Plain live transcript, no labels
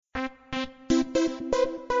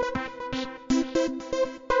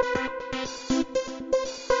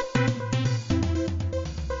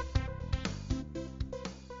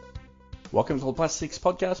Welcome to the Plus Six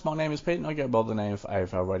Podcast. My name is Pete and I go by the name of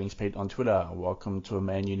AFL Ratings Pete on Twitter. Welcome to a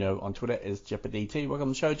man you know on Twitter as Jeppa Pete.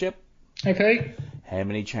 Welcome to the show, Jep. Hey, Pete. How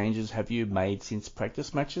many changes have you made since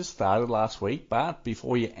practice matches started last week? But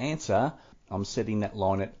before you answer, I'm setting that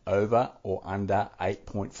line at over or under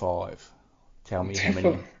 8.5. Tell me how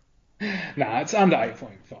many. No, it's under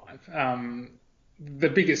 8.5. The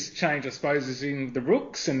biggest change, I suppose, is in the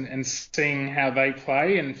rooks and seeing how they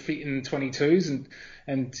play and fit in 22s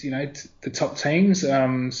and you know, the top teams.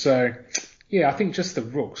 Yeah, I think just the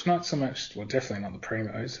rooks, not so much, well, definitely not the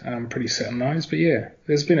primos. I'm pretty set on those, but yeah,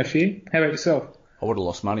 there's been a few. How about yourself? I would have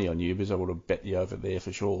lost money on you because I would have bet you over there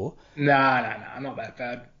for sure. No, not that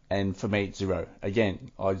bad. And for me, it's zero.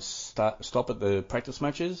 Again, I'd stop at the practice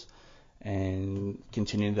matches and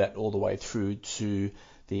continue that all the way through to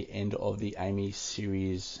the end of the Amy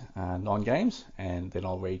Series 9 games, and then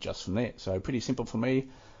I'll readjust from there. So pretty simple for me.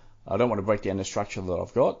 I don't want to break down the structure that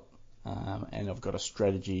I've got, and I've got a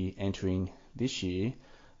strategy entering this year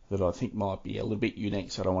that I think might be a little bit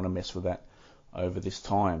unique, so I don't want to mess with that over this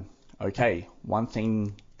time. Okay, one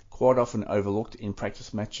thing quite often overlooked in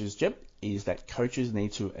practice matches, Jep, is that coaches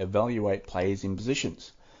need to evaluate players in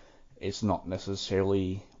positions. It's not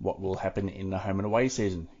necessarily what will happen in the home and away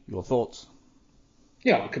season. Your thoughts?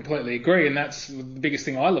 Yeah, I completely agree, and that's the biggest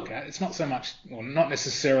thing I look at. It's not so much, well, not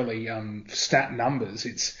necessarily stat numbers.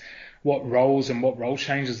 It's what roles and what role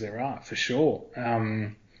changes there are, for sure.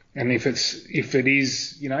 And if it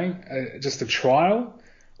is, you know, just a trial,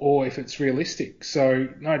 or if it's realistic. So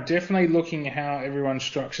no, definitely looking at how everyone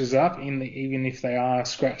structures up even if they are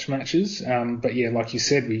scratch matches. But yeah, like you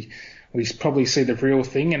said, we probably see the real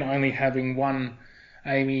thing, and only having one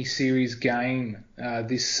Amy Series game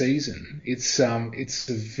this season, it's a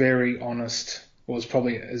very honest, or it's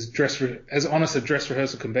probably as honest a dress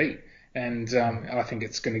rehearsal can be, and I think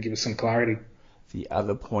it's going to give us some clarity. The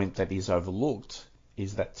other point that is overlooked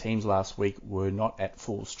is that teams last week were not at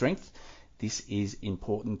full strength. This is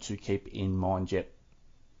important to keep in mind, Jep.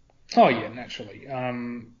 Oh yeah, naturally.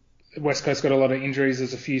 West Coast got a lot of injuries.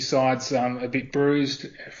 There's a few sides a bit bruised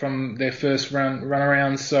from their first run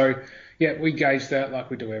around, so yeah, we gauge that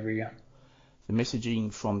like we do every year. The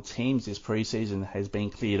messaging from teams this preseason has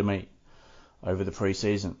been clear to me over the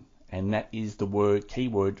preseason, and that is the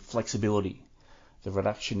keyword flexibility. The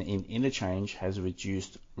reduction in interchange has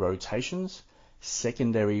reduced rotations.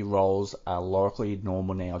 Secondary roles are likely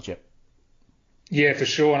normal now, Jep. Yeah, for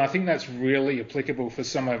sure, and I think that's really applicable for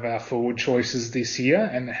some of our forward choices this year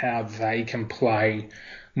and how they can play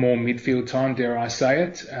more midfield time, dare I say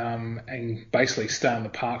it, and basically stay on the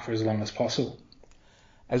park for as long as possible.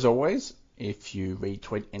 As always, if you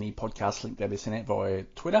retweet any podcast link that is sent out via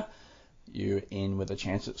Twitter, you're in with a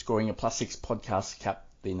chance at scoring a +6 podcast cap.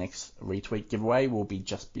 The next retweet giveaway will be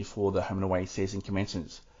just before the home and away season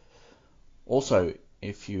commences. Also,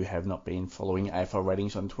 if you have not been following AFL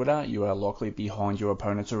Ratings on Twitter, you are likely behind your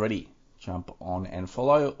opponents already. Jump on and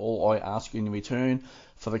follow. All I ask in return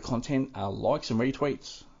for the content are likes and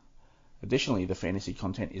retweets. Additionally, the fantasy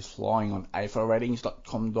content is flying on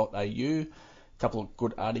aflratings.com.au. A couple of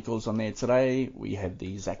good articles on there today. We had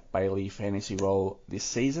the Zach Bailey fantasy role this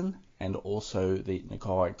season and also the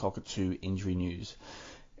Nakai Cockatoo injury news.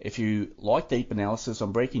 If you like deep analysis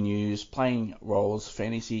on breaking news, playing roles,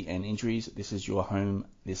 fantasy and injuries, this is your home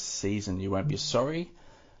this season. You won't be sorry.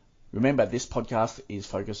 Remember, this podcast is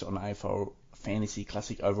focused on AFL Fantasy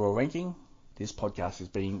Classic overall ranking. This podcast is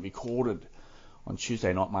being recorded on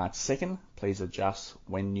Tuesday night, March 2nd. Please adjust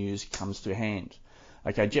when news comes to hand.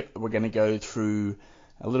 Okay, Jep, we're going to go through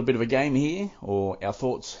a little bit of a game here, or our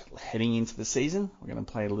thoughts heading into the season. We're going to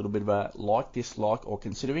play a little bit of a like, dislike, or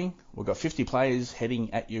considering. We've got 50 players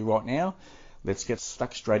heading at you right now. Let's get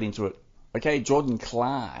stuck straight into it. Okay, Jordan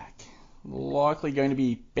Clark, likely going to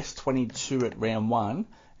be best 22 at round 1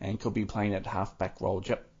 and could be playing at halfback role,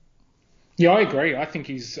 Jep. Yeah, I agree. I think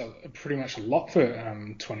he's pretty much a lock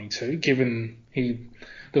for 22, given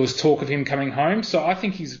there was talk of him coming home. So I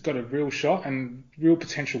think he's got a real shot and real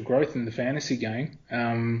potential growth in the fantasy game,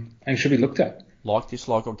 and should be looked at. Like,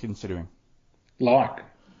 dislike, or considering? Like.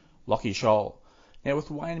 Lockie Scholl. Now, with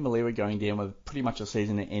Wayne Malera going down with pretty much a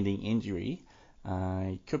season-ending injury,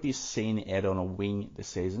 he could be seen out on a wing this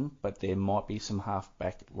season, but there might be some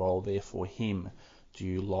halfback role there for him. Do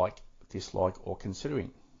you like, dislike, or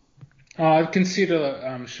considering? I'd consider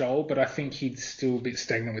Scholl, but I think he's still a bit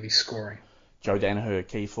stagnant with his scoring. Joe Danaher,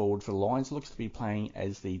 key forward for the Lions, looks to be playing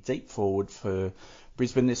as the deep forward for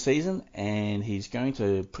Brisbane this season, and he's going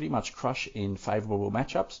to pretty much crush in favourable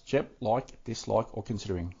matchups. Jep, like, dislike, or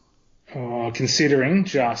considering? Considering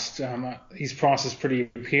just his price is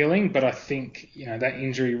pretty appealing, but I think that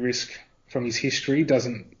injury risk from his history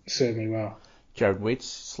doesn't serve me well. Jared Witt's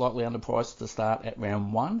slightly underpriced to start at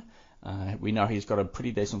round 1. We know he's got a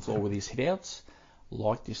pretty decent floor with his hitouts.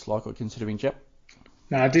 Like, dislike, or considering Jep?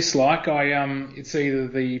 No, dislike. It's either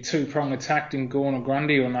the two-prong attack in Gawn or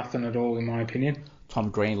Grundy or nothing at all, in my opinion. Tom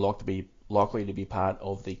Green likely to be part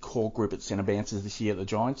of the core group at centre bounces this year at the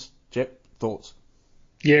Giants. Jep, thoughts?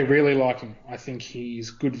 Yeah, really like him. I think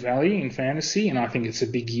he's good value in fantasy, and I think it's a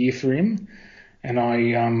big year for him. And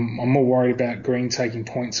I'm more worried about Green taking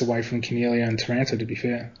points away from Cornelia and Taranto, to be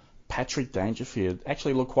fair. Patrick Dangerfield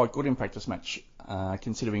actually looked quite good in practice match,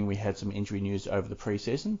 considering we had some injury news over the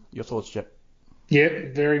pre-season. Your thoughts, Jep? Yeah,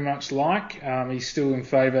 very much like. He's still in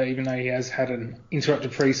favour, even though he has had an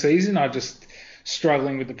interrupted pre-season. I'm just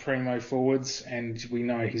struggling with the primo forwards, and we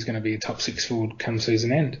know he's going to be a top 6 forward come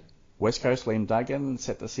season end. West Coast Liam Duggan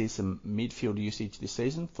set to see some midfield usage this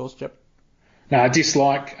season. Thoughts, Jep? No,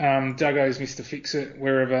 dislike. Duggo's Mr. Fix-It.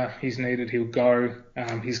 Wherever he's needed, he'll go.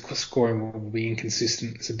 His scoring will be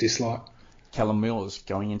inconsistent. It's a dislike. Callum Mills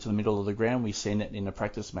going into the middle of the ground. We've seen it in a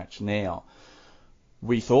practice match now.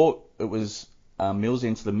 We thought it was Mills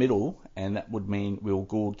into the middle, and that would mean Will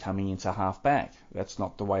Gould coming into half-back. That's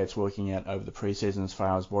not the way it's working out over the pre-season as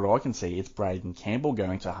far as what I can see. It's Braden Campbell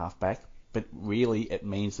going to half-back, but really it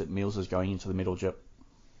means that Mills is going into the middle, Jep.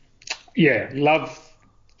 Yeah, love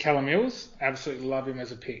Callum Mills, absolutely love him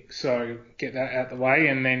as a pick. So get that out the way,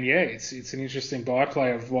 and then it's an interesting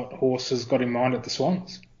byplay of what Horse has got in mind at the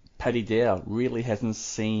Swans. Paddy Dow really hasn't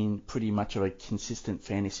seen pretty much of a consistent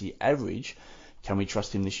fantasy average. Can we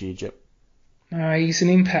trust him this year, Jep? No, he's an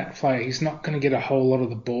impact player. He's not going to get a whole lot of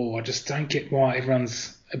the ball. I just don't get why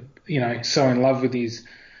everyone's so in love with his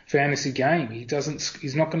fantasy game.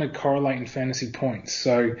 He's not going to correlate in fantasy points.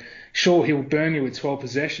 So sure, he'll burn you with 12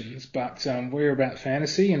 possessions, but we're about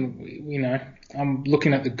fantasy, and I'm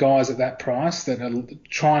looking at the guys at that price that are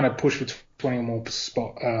trying to push for 20 or more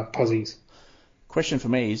posies. Question for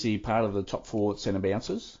me, is he part of the top 4 centre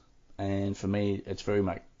bouncers? And for me, it's very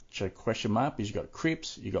much a question mark, because you've got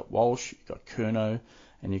Cripps, you've got Walsh, you've got Curnow,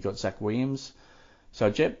 and you've got Zach Williams. So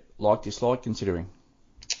Jep, like, dislike, considering?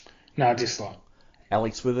 No, dislike.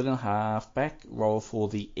 Alex Witherden, half-back, role for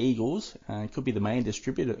the Eagles. Could be the main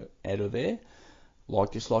distributor out of there.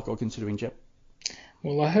 Like, dislike, or considering, Jep?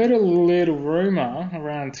 Well, I heard a little rumour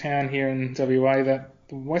around town here in WA that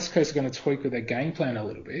the West Coast are going to tweak with their game plan a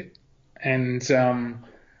little bit. And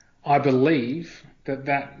I believe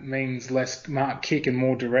that means less mark kick and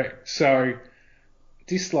more direct. So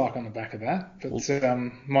dislike on the back of that. But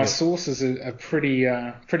my sources are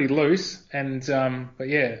pretty loose, and but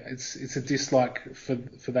yeah, it's a dislike for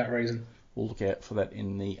that reason. We'll look out for that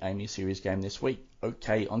in the Amy Series game this week.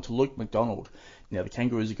 Okay, on to Luke McDonald. Now, the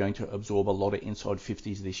Kangaroos are going to absorb a lot of inside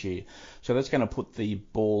 50s this year. So that's going to put the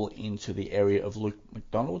ball into the area of Luke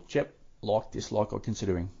McDonald. Jep, like, dislike, or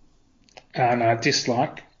considering? No,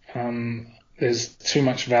 dislike. There's too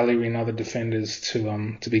much value in other defenders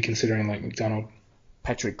to be considering Luke McDonald.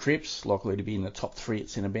 Patrick Cripps, likely to be in the top 3 at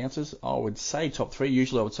centre bounces. I would say top 3.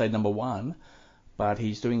 Usually I would say number 1. But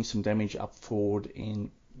he's doing some damage up forward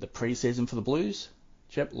in the pre-season for the Blues.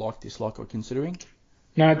 Jep, like, dislike, or considering?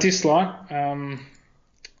 No, dislike.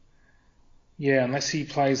 Unless he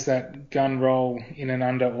plays that gun role in and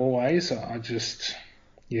under always, I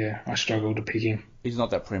struggle to pick him. He's not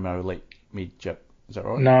that primo elite mid, Jep. Is that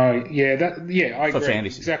right? No, I agree. For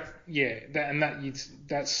fantasy. Exactly.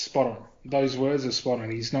 That's spot on. Those words are spot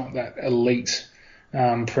on. He's not that elite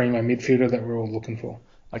primo midfielder that we're all looking for.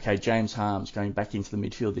 Okay, James Harmes going back into the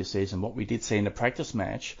midfield this season. What we did see in the practice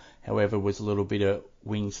match, however, was a little bit of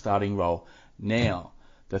wing starting role. Now,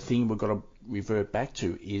 the thing we've got to revert back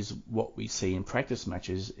to is what we see in practice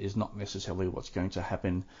matches is not necessarily what's going to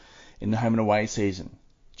happen in the home and away season.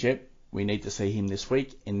 Jep, we need to see him this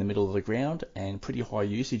week in the middle of the ground, and pretty high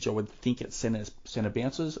usage, I would think, at centre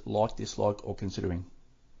bounces. Like, dislike, or considering?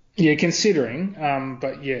 Yeah, considering,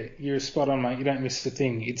 but yeah, you're spot on, mate. You don't miss the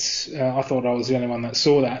thing. It's I thought I was the only one that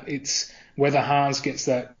saw that. It's whether Harnes gets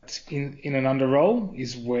that in an under role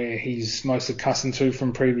is where he's most accustomed to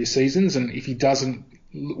from previous seasons, and if he doesn't,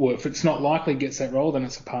 or if it's not likely he gets that role, then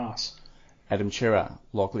it's a pass. Adam Chera,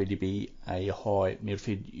 likely to be a high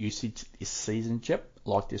midfield usage this season, Jep.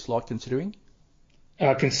 Like, dislike, considering?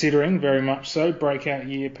 Considering, very much so. Breakout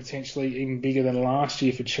year, potentially even bigger than last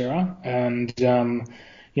year for Chera. And,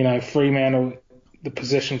 Fremantle, the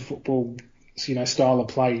possession football, style of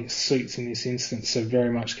play suits in this instance, so very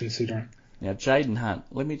much considering. Now, Jaden Hunt,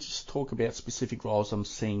 let me just talk about specific roles I'm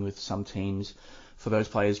seeing with some teams for those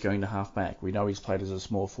players going to half-back. We know he's played as a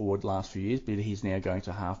small forward last few years, but he's now going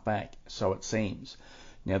to half-back, so it seems.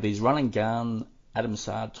 Now, these run and gun Adam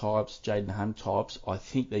Sard types, Jaden Hunt types, I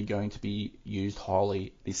think they're going to be used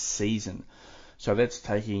highly this season. So that's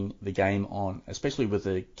taking the game on, especially with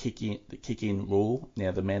the kick-in rule.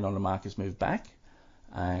 Now the man on the mark has moved back,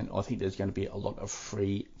 and I think there's going to be a lot of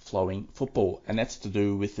free-flowing football, and that's to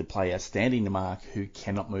do with the player standing the mark who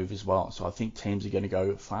cannot move as well. So I think teams are going to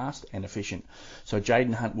go fast and efficient. So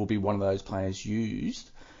Jaden Hunt will be one of those players used.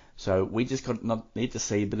 So we just need to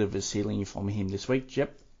see a bit of a ceiling from him this week.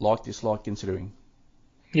 Jep, like, dislike, considering.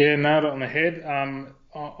 Yeah, nailed it on the head.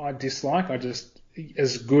 I dislike.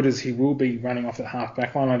 As good as he will be running off that half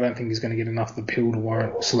back line, I don't think he's going to get enough of the pill to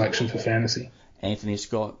warrant selection for fantasy. Anthony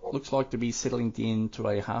Scott looks like to be settling into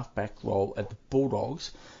a half-back role at the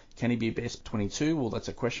Bulldogs. Can he be best 22? Well, that's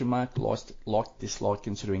a question mark. Like, dislike,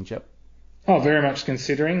 considering, Jep. Oh, very much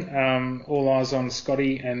considering. All eyes on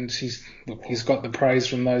Scotty, and he's got the praise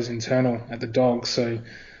from those internal at the Dogs. So,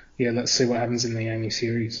 yeah, let's see what happens in the AAMI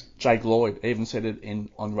series. Jake Lloyd even said it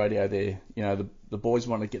on radio there. You know, the boys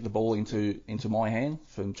want to get the ball into my hand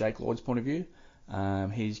from Jake Lloyd's point of view.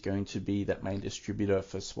 He's going to be that main distributor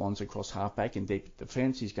for Swans across halfback and deep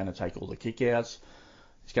defence. He's going to take all the kickouts.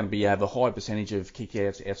 He's going to have a high percentage of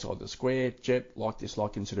kickouts outside the square. Jep, like,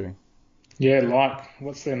 dislike, considering. Yeah,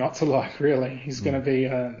 what's there not to like, really? He's going to be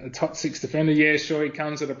a top 6 defender. Yeah, sure, he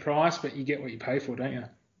comes at a price, but you get what you pay for, don't you?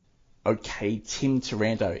 Okay, Tim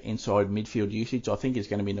Taranto, inside midfield usage, I think is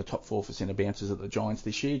going to be in the top 4 for centre bounces at the Giants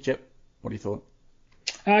this year. Jep, what do you thought?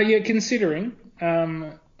 Yeah, considering.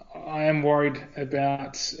 I am worried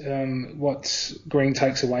about what Green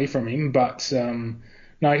takes away from him, but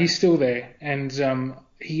no, he's still there. And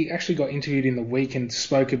he actually got interviewed in the week and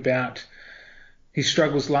spoke about his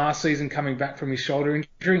struggles last season coming back from his shoulder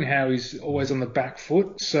injury and how he's always on the back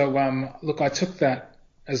foot. So, look, I took that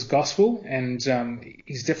as gospel, and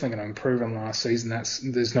he's definitely going to improve on last season.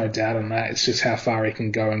 There's no doubt on that. It's just how far he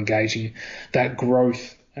can go engaging that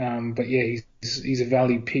growth. But yeah, he's a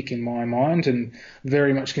value pick in my mind, and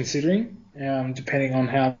very much considering, depending on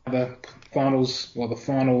how the final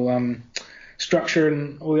structure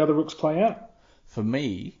and all the other rooks play out. For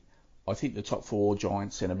me, I think the top 4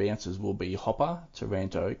 Giants centre bouncers will be Hopper,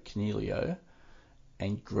 Taranto, Canelio,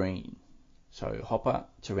 and Green. So Hopper,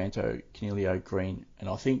 Taranto, Canelio, Green, and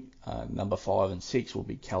I think number 5 and 6 will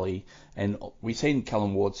be Kelly. And we've seen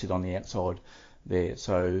Callum Ward sit on the outside there.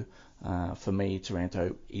 So for me,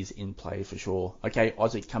 Taranto is in play for sure. Okay,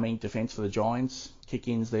 Isaac Cumming, defence for the Giants,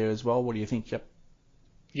 kick-ins there as well. What do you think, Jep?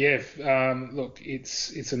 Yeah, look,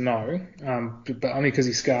 it's a no, but only because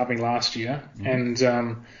he scarred me last year,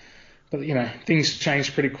 and but you know things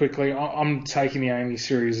changed pretty quickly. I'm taking the AAMI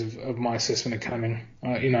series of my assessment of Cumming.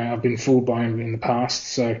 I've been fooled by him in the past,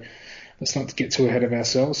 so let's not get too ahead of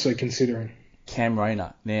ourselves. So considering Cam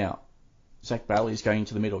Rayner now. Zach Bailey is going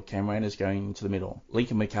into the middle. Cam Rayner is going into the middle.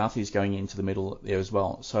 Lincoln McCarthy is going into the middle there as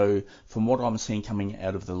well. So from what I'm seeing coming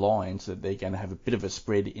out of the Lions, that they're going to have a bit of a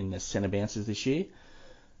spread in the centre bounces this year.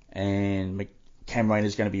 And Cam Rayner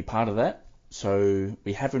is going to be part of that. So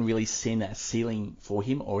we haven't really seen a ceiling for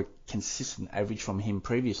him or a consistent average from him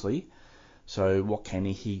previously. So what can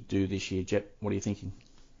he do this year, Jep? What are you thinking?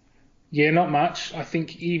 Yeah, not much. I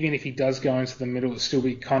think even if he does go into the middle, it'll still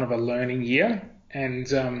be kind of a learning year.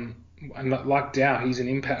 And like Dow, he's an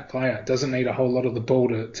impact player. Doesn't need a whole lot of the ball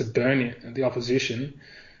to burn it at the opposition.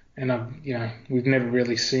 And we've never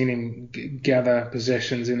really seen him gather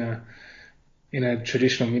possessions in a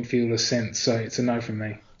traditional midfielder sense. So it's a no from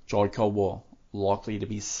me. Jai Caldwell likely to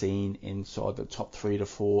be seen inside the top 3 to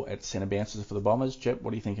 4 at centre bounces for the Bombers. Jep,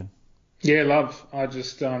 what are you thinking? Yeah, love. I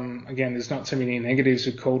just again, there's not too many negatives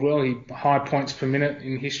with Caldwell. He high points per minute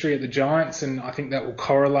in history at the Giants, and I think that will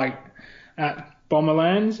correlate at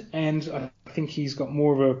Bomberland, and I think he's got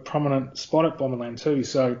more of a prominent spot at Bomberland too.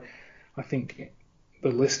 So I think the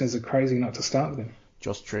listeners are crazy not to start with him.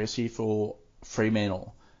 Josh Tracy for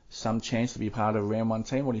Fremantle. Some chance to be part of round 1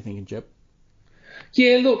 team. What are you thinking, Jep?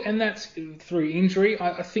 Yeah, look, and that's through injury.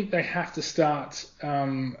 I think they have to start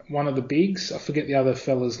one of the bigs. I forget the other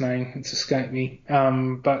fella's name. It's escaped me.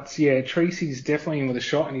 But yeah, Tracy's definitely in with a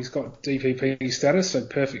shot, and he's got DPP status, so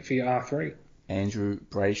perfect for your R3. Andrew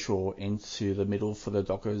Brayshaw into the middle for the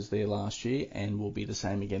Dockers there last year and will be the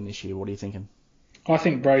same again this year. What are you thinking? I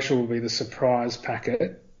think Brayshaw will be the surprise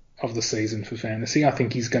packet of the season for fantasy. I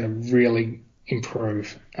think he's going to really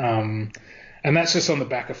improve. And that's just on the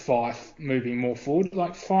back of Fife moving more forward.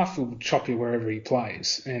 Like Fife will chop you wherever he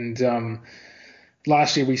plays. And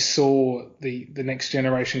last year we saw the next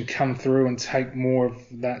generation come through and take more of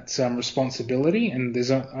that responsibility. And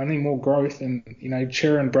there's only more growth. And,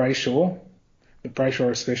 Cher and Brayshaw, but Brayshaw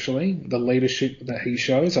especially, the leadership that he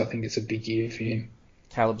shows, I think it's a big year for him.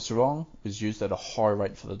 Caleb Sarong was used at a high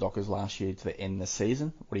rate for the Dockers last year to the end of the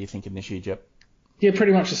season. What are you thinking this year, Jep? Yeah,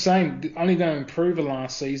 pretty much the same. Only going to improve the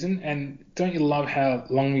last season. And don't you love how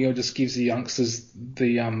Longmuir just gives the youngsters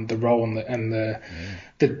the role and the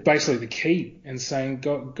basically the key, and saying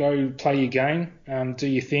go play your game, do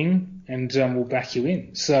your thing, and we'll back you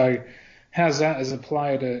in. So how's that as a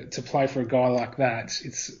player to play for a guy like that?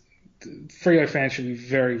 It's Freo fans should be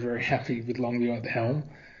very, very happy with Longmuir at the helm.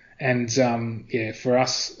 And for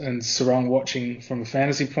us and Sarong watching from a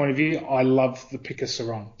fantasy point of view, I love the pick of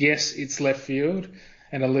Sarong. Yes, it's left field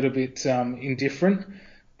and a little bit indifferent,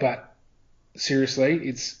 but seriously,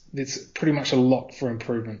 it's pretty much a lock for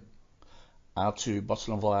improvement. To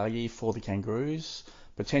Botsalonvalagi for the Kangaroos.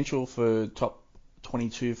 Potential for top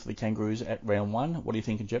 22 for the Kangaroos at round 1. What do you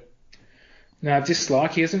think, Jep? No,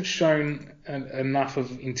 dislike. He hasn't shown enough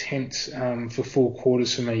of intent for 4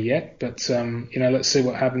 quarters for me yet. But, let's see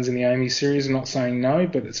what happens in the Amy series. I'm not saying no,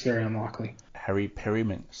 but it's very unlikely. Harry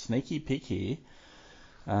Perryman. Sneaky pick here.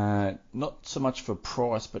 Not so much for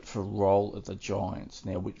price, but for role at the Giants.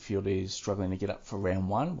 Now, Whitfield is struggling to get up for round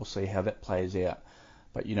 1. We'll see how that plays out.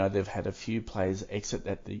 But, they've had a few players exit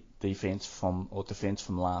that defence from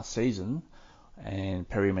last season. And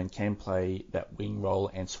Perryman can play that wing role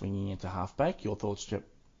and swinging into halfback. Your thoughts, Jep?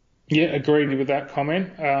 Yeah, agreed with that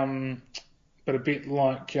comment. But a bit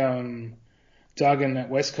like Duggan at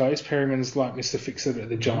West Coast, Perryman's like Mr. Fix-It at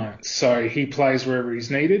the Giants. So he plays wherever he's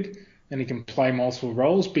needed, and he can play multiple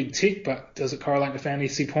roles. Big tick, but does it correlate to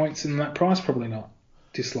fantasy points in that price? Probably not.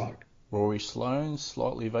 Dislike. Rory Sloane,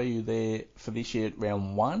 slightly value there for this year at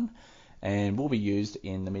round 1, and will be used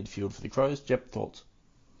in the midfield for the Crows. Jep, thoughts?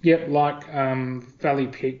 Yep, Valley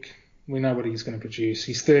pick. We know what he's going to produce.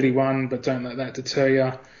 He's 31, but don't let that deter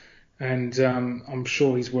you. And I'm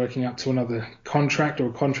sure he's working up to another contract or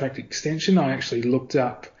a contract extension. I actually looked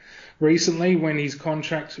up recently when he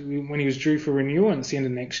was due for renewal, and it's the end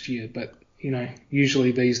of next year. But,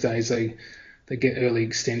 usually these days they get early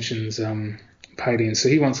extensions paid in. So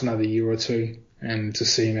he wants another year or two and to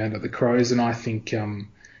see him out at the Crows. And I think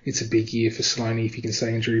it's a big year for Sloaney if he can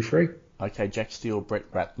stay injury-free. Okay, Jack Steele, Brett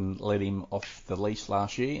Ratton led him off the leash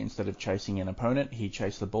last year. Instead of chasing an opponent, he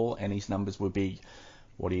chased the ball and his numbers were big.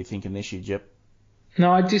 What are you thinking this year, Jep?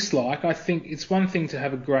 No, I dislike. I think it's one thing to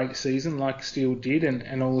have a great season like Steele did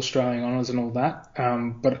and all Australian honours and all that,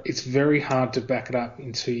 but it's very hard to back it up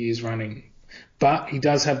in 2 years running. But he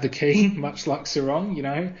does have the key, much like Sarong,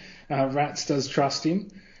 Rats does trust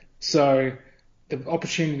him. So the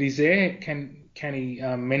opportunity's there. Can he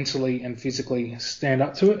mentally and physically stand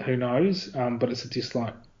up to it? Who knows? But it's a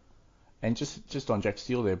dislike. And just on Jack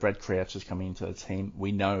Steele there, Brad Crouch is coming into the team.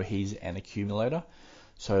 We know he's an accumulator.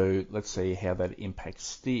 So let's see how that impacts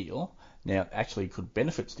Steele. Now, it actually could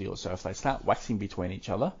benefit Steele. So if they start waxing between each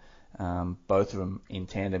other, both of them in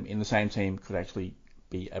tandem in the same team could actually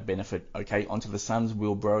be a benefit. Okay, onto the Suns,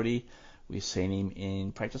 Will Brodie. We've seen him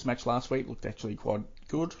in practice match last week. Looked actually quite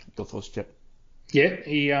good. Your thoughts, Jep? Yeah,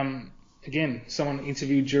 he... Again, someone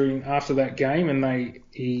interviewed after that game, and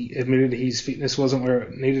he admitted his fitness wasn't where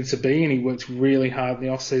it needed to be, and he worked really hard in the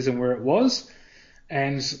off season where it was.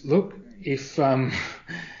 And look, if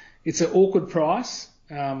it's an awkward price,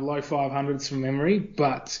 low 500s from memory,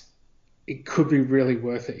 but it could be really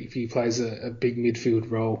worth it if he plays a big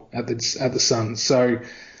midfield role at the Suns. So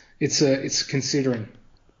it's considering.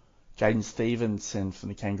 Jaden Stevenson from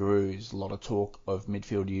the Kangaroos, a lot of talk of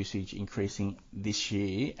midfield usage increasing this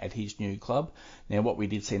year at his new club. Now, what we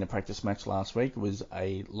did see in a practice match last week was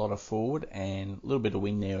a lot of forward and a little bit of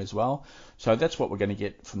wing there as well. So that's what we're going to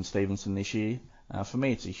get from Stevenson this year. For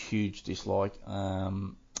me, it's a huge dislike.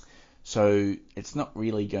 So it's not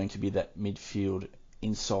really going to be that midfield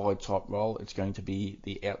inside type role. It's going to be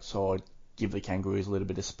the outside, give the Kangaroos a little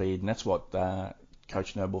bit of speed. And that's what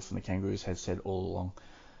Coach Noble from the Kangaroos has said all along.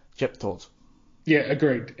 Jep, thoughts? Yeah,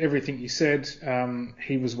 agreed. Everything you said.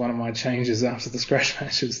 He was one of my changes after the scratch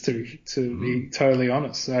matches, to be totally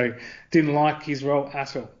honest. So didn't like his role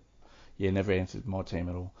at all. Yeah, never answered my team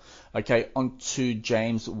at all. Okay, on to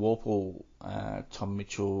James Warple. Tom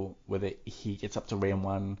Mitchell, whether he gets up to round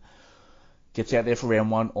 1, gets out there for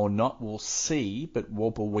round 1 or not, we'll see. But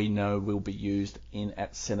Warple, we know, will be used in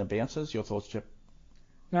at centre bouncers. Your thoughts, Jep?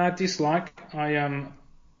 No, dislike.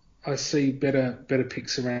 I see better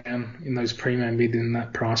picks around in those primo mid in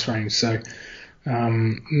that price range. So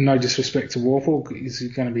no disrespect to Warple, he's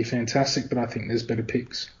going to be fantastic, but I think there's better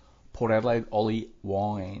picks. Port Adelaide, Ollie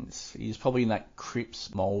Wines. He's probably in that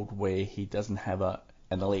Cripps mould where he doesn't have an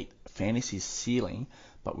elite fantasy ceiling,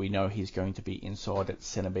 but we know he's going to be inside at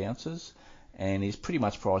centre bouncers, and he's pretty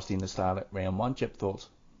much priced in to start at round 1. Jep, thoughts?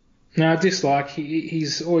 No, dislike.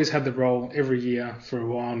 He's always had the role every year for a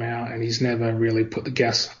while now, and he's never really put the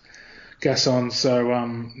gas on. So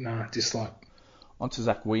no, dislike. On to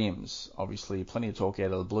Zach Williams. Obviously, plenty of talk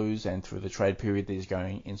out of the Blues, and through the trade period that he's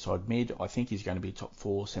going inside mid. I think he's going to be top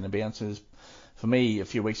 4 centre bouncers. For me, a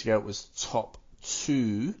few weeks ago, it was top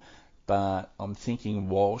 2, but I'm thinking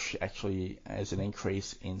Walsh actually has an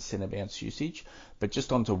increase in centre bounce usage. But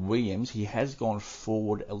just on to Williams, he has gone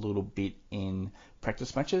forward a little bit in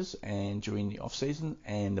practice matches and during the off-season,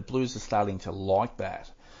 and the Blues are starting to like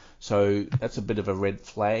that. So that's a bit of a red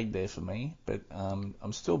flag there for me, but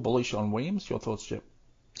I'm still bullish on Williams. Your thoughts, Jep?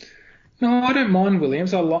 No, I don't mind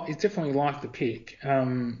Williams. I definitely like the pick.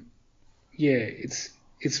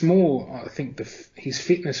 It's more, I think, his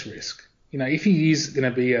fitness risk. If he is going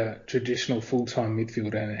to be a traditional full-time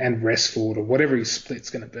midfielder and rest forward or whatever his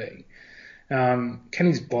split's going to be, can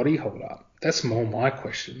his body hold up? That's more my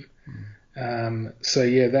question. But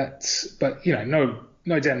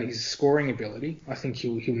no doubt in his scoring ability. I think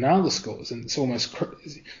he'll nail the scores, and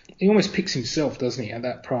he almost picks himself, doesn't he, at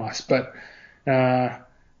that price? But I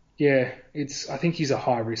think he's a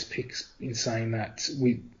high risk pick in saying that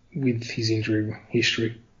with his injury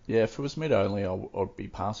history. Yeah, if it was mid only, I'd be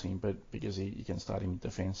passing, but because you can start him in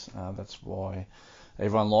defence, that's why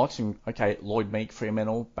everyone likes him. Okay, Lloyd Meek,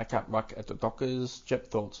 Fremantle, backup ruck at the Dockers. Jep,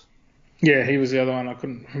 thoughts? Yeah, he was the other one. I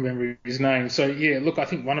couldn't remember his name. So, yeah, look, I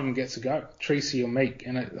think one of them gets a go, Treacy or Meek.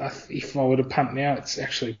 And if I were to punt now, it's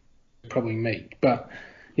actually probably Meek. But,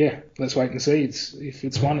 yeah, let's wait and see. If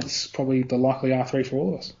it's one, it's probably the likely R3 for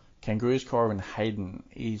all of us. Kangaroos, Corin Hayden.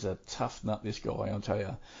 He's a tough nut, this guy, I'll tell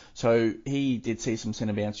you. So he did see some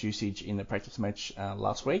centre bounce usage in the practice match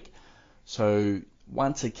last week. So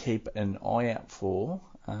one to keep an eye out for.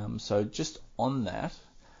 So just on that,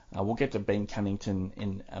 we'll get to Ben Cunnington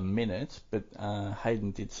in a minute, but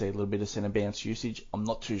Hayden did see a little bit of centre bounce usage. I'm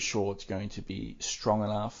not too sure it's going to be strong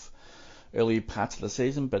enough early parts of the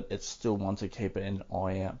season, but it's still one to keep an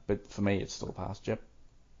eye out. But for me, it's still a pass, Jep.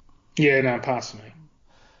 Yeah, no, pass for me.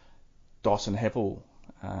 Dyson Heppel,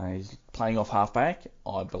 he's playing off halfback.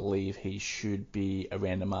 I believe he should be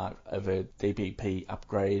around the mark of a DPP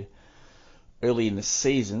upgrade early in the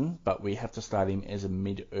season, but we have to start him as a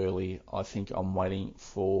mid-early. I think I'm waiting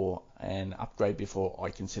for an upgrade before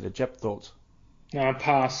I consider Jep. Thoughts? No,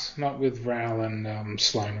 pass. Not with Rowell and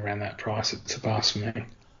Sloan around that price. It's a pass for me.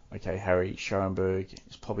 Okay, Harry Schoenberg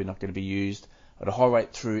is probably not going to be used at a high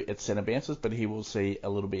rate through its centre bounces, but he will see a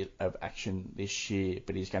little bit of action this year,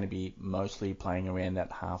 but he's going to be mostly playing around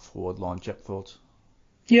that half-forward line. Jep, thoughts?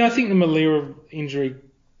 Yeah, I think the Malira injury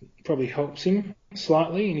probably helps him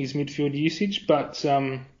slightly in his midfield usage, but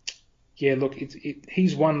look,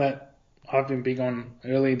 he's one that I've been big on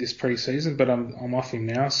early this pre-season, but I'm off him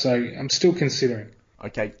now, so I'm still considering.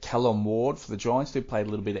 Okay, Callum Ward for the Giants, who played a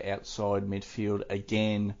little bit of outside midfield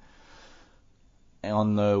again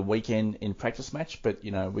on the weekend in practice match, but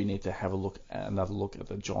we need to have another look at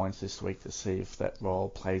the Giants this week to see if that role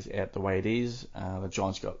plays out the way it is. The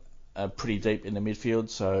Giants got pretty deep in the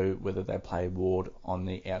midfield, so whether they play Ward on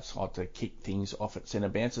the outside to kick things off at centre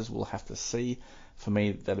bounces, we'll have to see. For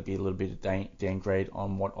me, that'll be a little bit of downgrade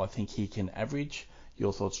on what I think he can average.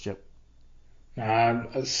 Your thoughts, Jep?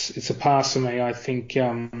 It's a pass for me. I think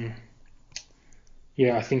I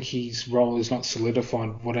think his role is not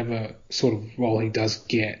solidified, whatever sort of role he does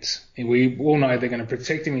get. And we all know they're going to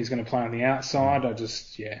protect him. He's going to play on the outside. I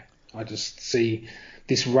just see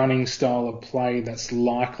this running style of play that's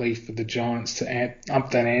likely for the Giants to up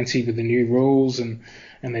that ante with the new rules and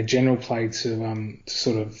their general play to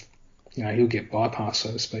sort of, he'll get bypassed,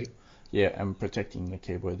 so to speak. Yeah, and protecting the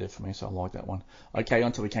key word there for me, so I like that one. Okay,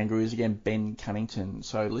 on to the Kangaroos again, Ben Cunnington.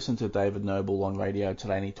 So listen to David Noble on radio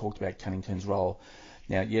today, and he talked about Cunnington's role.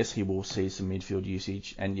 Now, yes, he will see some midfield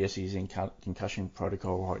usage, and yes, he's in concussion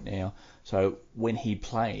protocol right now. So when he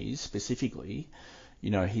plays specifically,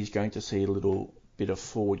 he's going to see a little bit of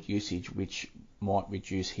forward usage, which might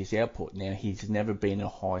reduce his output. Now, he's never been a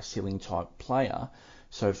high ceiling type player,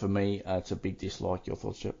 so for me, it's a big dislike. Your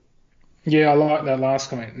thoughts, Chip? Yeah, I like that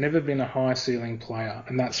last comment. Never been a high ceiling player,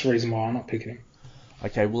 and that's the reason why I'm not picking him.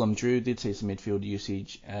 Okay, Willem Drew did see some midfield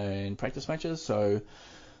usage in practice matches, so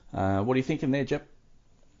what are you thinking there, Jep?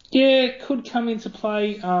 Yeah, it could come into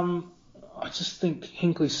play. I just think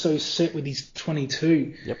Hinkley's so set with his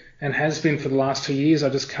 22 and has been for the last 2 years. I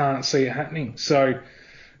just can't see it happening. So,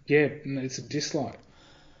 yeah, it's a dislike.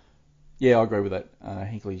 Yeah, I agree with that.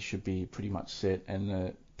 Hinkley should be pretty much set,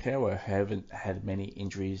 and Power haven't had many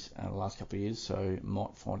injuries the last couple of years, so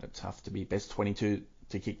might find it tough to be best 22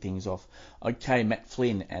 to kick things off. Okay, Matt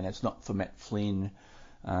Flynn, and it's not for Matt Flynn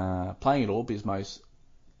playing at all. Bismo's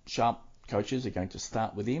sharp coaches are going to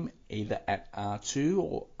start with him either at R2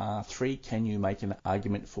 or R3. Can you make an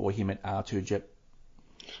argument for him at R2, Jep?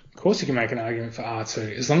 Of course you can make an argument for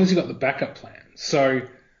R2, as long as you've got the backup plan. So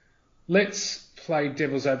let's play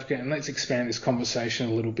devil's advocate and let's expand this conversation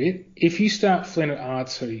a little bit. If you start Flynn at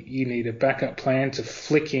R2, you need a backup plan to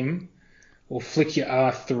flick him or flick your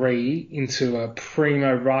R3 into a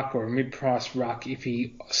primo ruck or a mid-price ruck if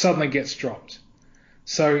he suddenly gets dropped.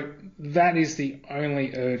 So that is the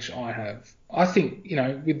only urge I have. I think,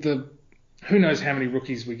 with who knows how many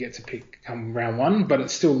rookies we get to pick come round one, but it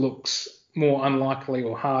still looks more unlikely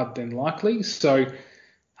or hard than likely. So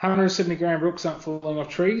 170 gram rooks aren't falling off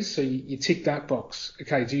trees, so you tick that box.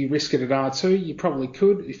 Okay, do you risk it at R2? You probably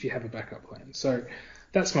could if you have a backup plan. So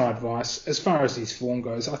that's my advice. As far as his form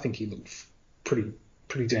goes, I think he looked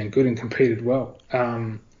pretty damn good and competed well.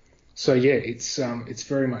 So yeah, it's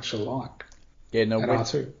very much alike. Yeah, no, at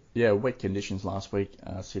R2. Yeah, wet conditions last week,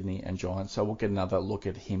 Sydney and Giants. So we'll get another look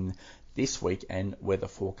at him this week and where the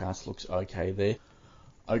forecast looks okay there.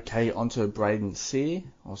 Okay, on to Braden Sear,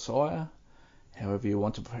 or Sire, however you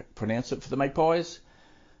want to pronounce it for the Magpies.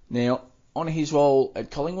 Now, on his role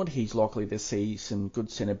at Collingwood, he's likely to see some good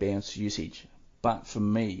centre bounce usage. But for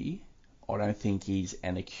me, I don't think he's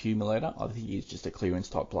an accumulator. I think he's just a clearance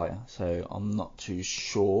type player. So I'm not too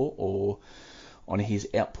sure, or on his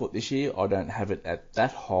output this year, I don't have it at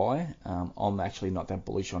that high. I'm actually not that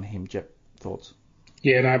bullish on him. Jep, thoughts?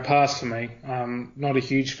 Yeah, no, pass for me. Not a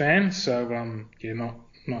huge fan, so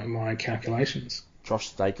not in my calculations.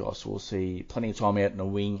 Josh Stakos will see plenty of time out in the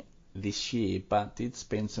wing this year, but did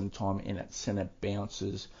spend some time in at centre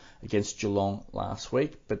bounces against Geelong last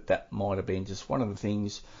week. But that might have been just one of the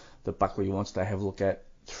things that Buckley wants to have a look at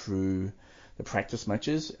through the practice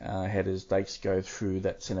matches. How does Dakes go through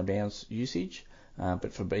that centre bounce usage?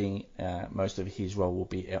 But for being most of his role will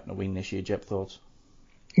be out in the wing this year. Jep, thoughts?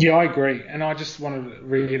 Yeah, I agree. And I just wanted to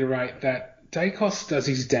reiterate that Dacos does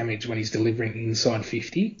his damage when he's delivering inside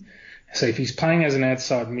 50. So if he's playing as an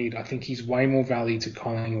outside mid, I think he's way more value to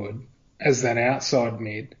Collingwood as that outside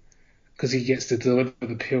mid because he gets to deliver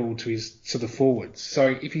the pill to the forwards. So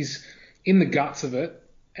if he's in the guts of it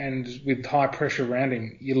and with high pressure around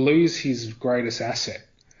him, you lose his greatest asset.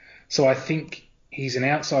 So I think he's an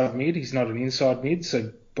outside mid. He's not an inside mid.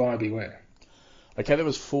 So buyer beware. Okay, that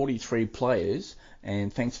was 43 players,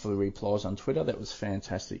 and thanks for the replies on Twitter. That was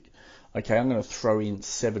fantastic. Okay, I'm going to throw in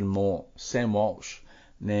 7 more. Sam Walsh.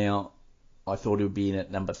 Now, I thought he would be in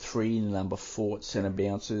at number 3 and number 4 at centre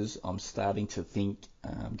bounces. I'm starting to think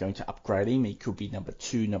I'm going to upgrade him. He could be number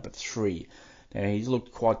 2, number 3. Now, he's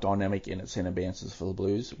looked quite dynamic in at centre bounces for the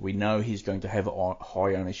Blues. We know he's going to have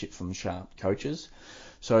high ownership from sharp coaches.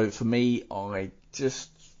 So for me, I'm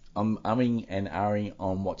umming and ahhing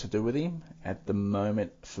on what to do with him. At the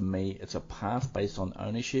moment, for me, it's a pass based on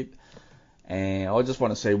ownership. And I just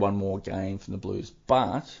want to see one more game from the Blues.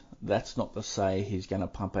 But that's not to say he's going to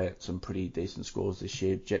pump out some pretty decent scores this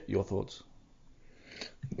year. Jet, your thoughts?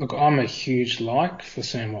 Look, I'm a huge like for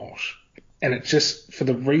Sam Walsh. And it just, for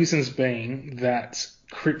the reasons being that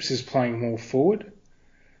Cripps is playing more forward.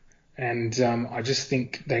 And I just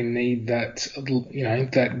think they need that,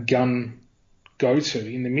 that gun go-to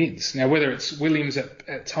in the mids. Now, whether it's Williams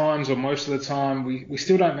at times or most of the time, we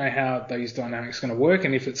still don't know how these dynamics are going to work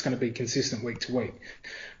and if it's going to be consistent week to week.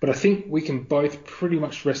 But I think we can both pretty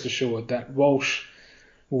much rest assured that Walsh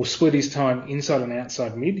will split his time inside and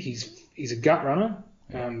outside mid. He's a gut runner.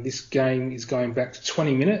 This game is going back to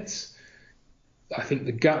 20 minutes. I think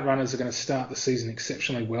the gut runners are going to start the season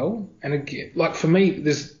exceptionally well. And again, like for me,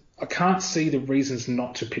 I can't see the reasons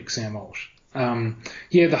not to pick Sam Walsh.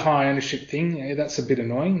 The high ownership thing, that's a bit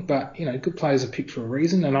annoying, but good players are picked for a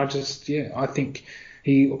reason, and I think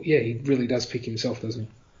he really does pick himself, doesn't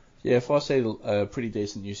he? Yeah, if I see a pretty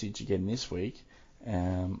decent usage again this week,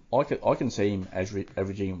 I can see him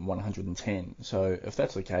averaging 110. So if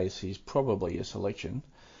that's the case, he's probably a selection.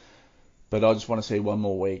 But I just want to see one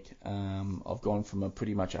more week. I've gone from a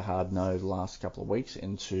pretty much a hard no the last couple of weeks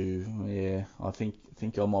into, I think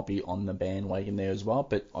I might be on the bandwagon there as well.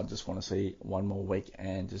 But I just want to see one more week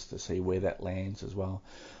and just to see where that lands as well.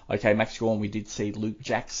 Okay, Max Gawn, we did see Luke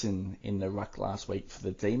Jackson in the ruck last week for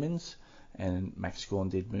the Demons. And Max Gawn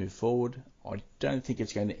did move forward. I don't think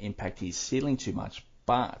it's going to impact his ceiling too much.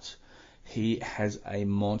 But he has a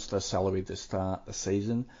monster salary to start the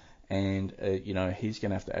season. And, he's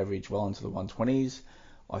going to have to average well into the 120s.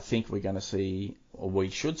 I think we're going to see, or we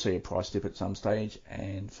should see a price dip at some stage.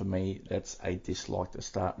 And for me, that's a dislike to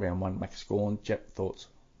start round 1. Max Gawn, Jep, thoughts?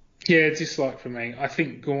 Yeah, dislike for me. I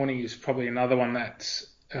think Gawny is probably another one that's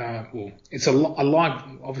it's I like,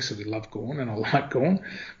 obviously we love Gawn and I like Gawn,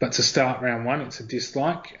 but to start round one, it's a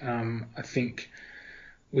dislike. I think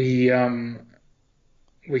we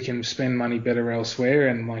can spend money better elsewhere,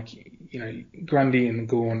 and Grundy and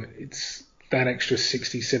Gawn, it's that extra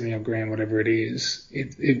 60, 70 odd grand, whatever it is,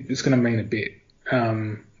 it's going to mean a bit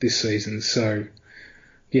this season. So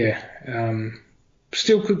yeah,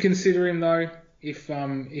 still could consider him though if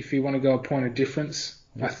you want to go a point of difference.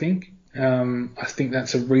 I think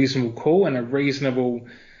that's a reasonable call and a reasonable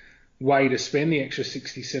way to spend the extra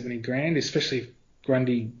 60, 70 grand, especially if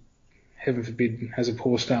Grundy, heaven forbid, has a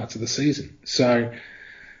poor start to the season. So,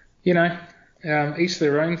 each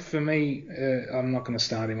their own. For me, I'm not going to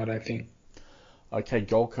start him, I don't think. Okay,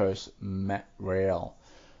 Gold Coast, Matt Rowell.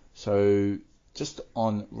 So just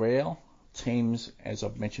on Rowell, teams, as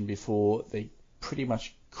I've mentioned before, they pretty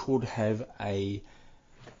much could have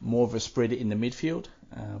more of a spread in the midfield.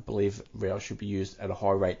 I believe Rowell should be used at a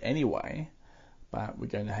high rate anyway, but we're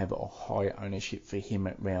going to have a high ownership for him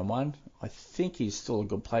at round one. I think he's still a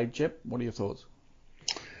good player, Jep. What are your thoughts?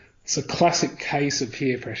 It's a classic case of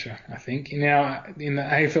peer pressure, I think. Now, in the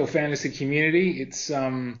AFL Fantasy community, it's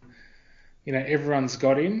everyone's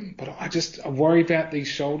got him, but I worry about these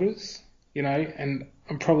shoulders, and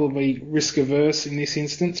I'm probably risk averse in this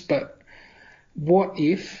instance, but what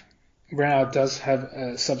if Rowell does have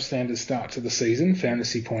a substandard start to the season,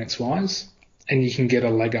 fantasy points wise, and you can get a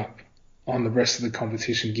leg up on the rest of the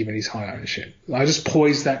competition given his high ownership? I just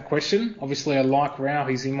posed that question. Obviously, I like Rowell.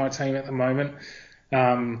 He's in my team at the moment.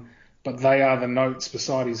 But they are the notes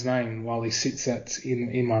beside his name while he sits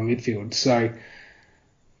in my midfield. So,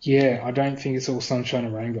 yeah, I don't think it's all sunshine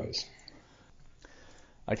and rainbows.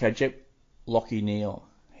 Okay, Jep, Lachie Neale.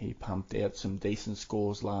 He pumped out some decent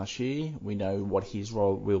scores last year. We know what his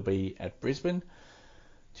role will be at Brisbane.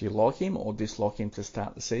 Do you like him or dislike him to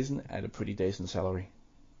start the season at a pretty decent salary?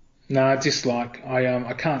 No, dislike.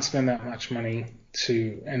 I can't spend that much money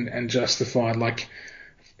and justify,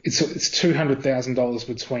 it's $200,000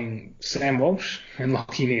 between Sam Walsh and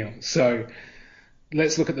Lachie Neale. So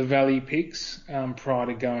let's look at the value picks prior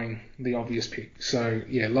to going the obvious pick. So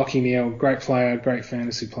yeah, Lachie Neale, great player, great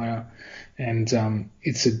fantasy player, and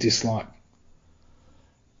it's a dislike.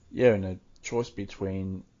 Yeah, and a choice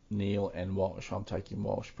between Neale and Walsh. I'm taking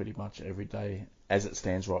Walsh pretty much every day as it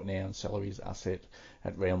stands right now, and salaries are set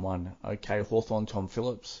at round one. Okay, Hawthorn, Tom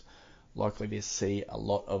Phillips, likely to see a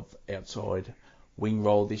lot of outside wing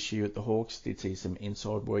role this year at the Hawks. Did see some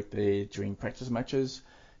inside work there during practice matches.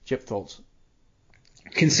 Jep, thoughts?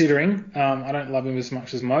 Considering, I don't love him as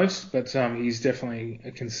much as most, but he's definitely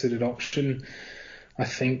a considered option. I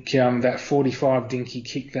think that 45 dinky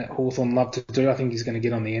kick that Hawthorn love to do, I think he's going to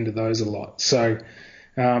get on the end of those a lot. So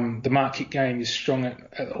the mark kick game is strong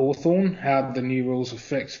at Hawthorn. How the new rules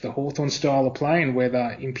affect the Hawthorn style of play and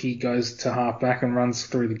whether Impey goes to half back and runs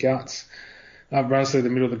through the guts, runs through the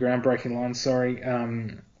middle of the ground breaking line,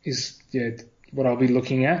 is what I'll be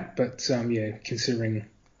looking at. But considering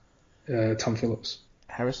Tom Phillips.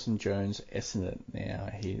 Harrison Jones, Essendon. Now,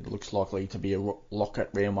 he looks likely to be a lock at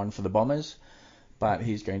round one for the Bombers, but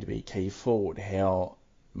he's going to be key forward. How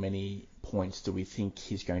many points do we think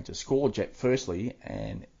he's going to score, Jet, firstly,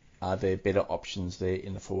 and are there better options there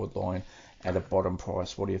in the forward line at a bottom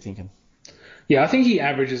price? What are you thinking? Yeah, I think he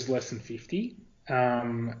averages less than 50.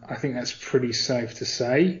 I think that's pretty safe to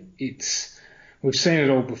say. We've seen it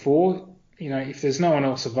all before. If there's no one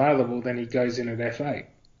else available, then he goes in at F8.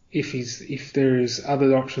 If there's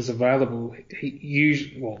other options available,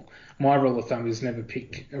 my rule of thumb is never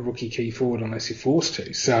pick a rookie key forward unless you're forced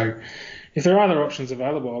to. So if there are other options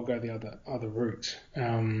available, I'll go the other route,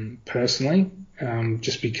 personally,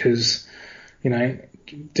 just because,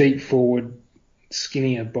 deep forward,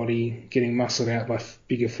 skinnier body, getting muscled out by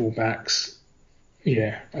bigger fullbacks.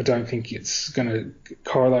 Yeah, I don't think it's going to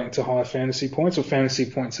correlate to higher fantasy points or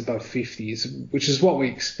fantasy points above 50, which is what we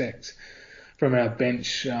expect from our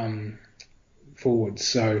bench forwards.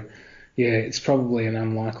 So, yeah, it's probably an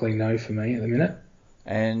unlikely no for me at the minute.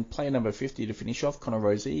 And player number 50 to finish off, Connor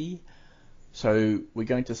Rozee. So we're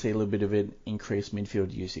going to see a little bit of an increased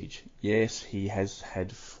midfield usage. Yes, he has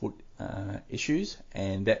had foot issues,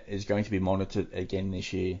 and that is going to be monitored again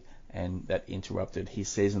this year, and that interrupted his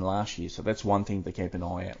season last year. So that's one thing to keep an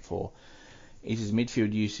eye out for. Is his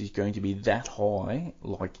midfield usage going to be that high?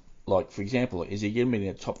 Like for example, is he going to be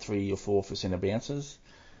in the top 3 or 4 for centre bounces?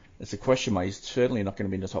 It's a question mark. He's certainly not going to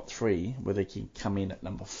be in the top 3. Whether he can come in at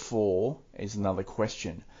number 4 is another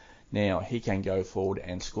question. Now, he can go forward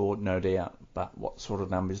and score, no doubt, but what sort of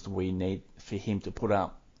numbers do we need for him to put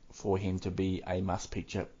up for him to be a must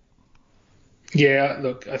picture? Yeah,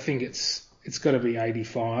 look, I think it's got to be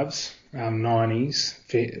 85s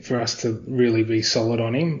 90s for us to really be solid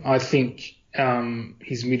on him. I think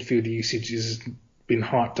his midfield usage has been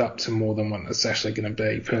hyped up to more than what it's actually going to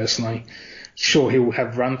be, personally. Sure, he'll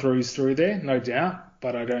have run-throughs through there, no doubt,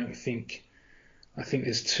 but I think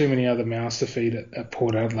there's too many other mouths to feed at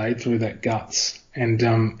Port Adelaide through that guts. And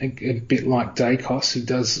a bit like Dacos, he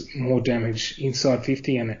does more damage inside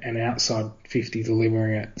 50 and outside 50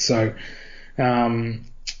 delivering it. So,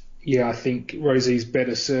 I think Rosie's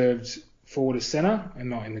better served forward of centre and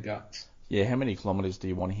not in the guts. Yeah, how many kilometres do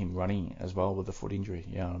you want him running as well with the foot injury?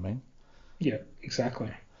 You know what I mean? Yeah, exactly.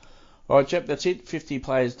 All right, Jep, that's it. 50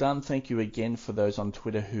 players done. Thank you again for those on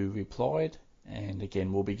Twitter who replied. And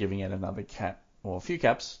again, we'll be giving out another cap, or a few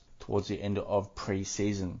caps, towards the end of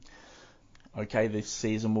pre-season. Okay, this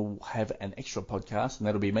season we'll have an extra podcast, and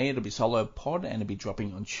that'll be me. It'll be solo pod, and it'll be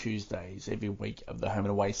dropping on Tuesdays every week of the home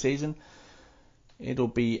and away season. It'll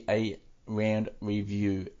be a round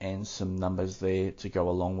review and some numbers there to go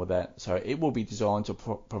along with that. So it will be designed to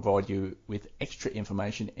provide you with extra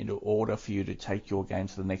information in order for you to take your game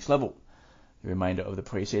to the next level. The remainder of the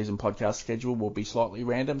pre-season podcast schedule will be slightly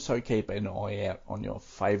random, so keep an eye out on your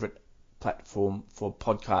favourite platform for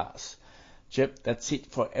podcasts. Jep, that's it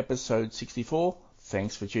for episode 64.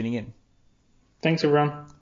 Thanks for tuning in. Thanks, everyone.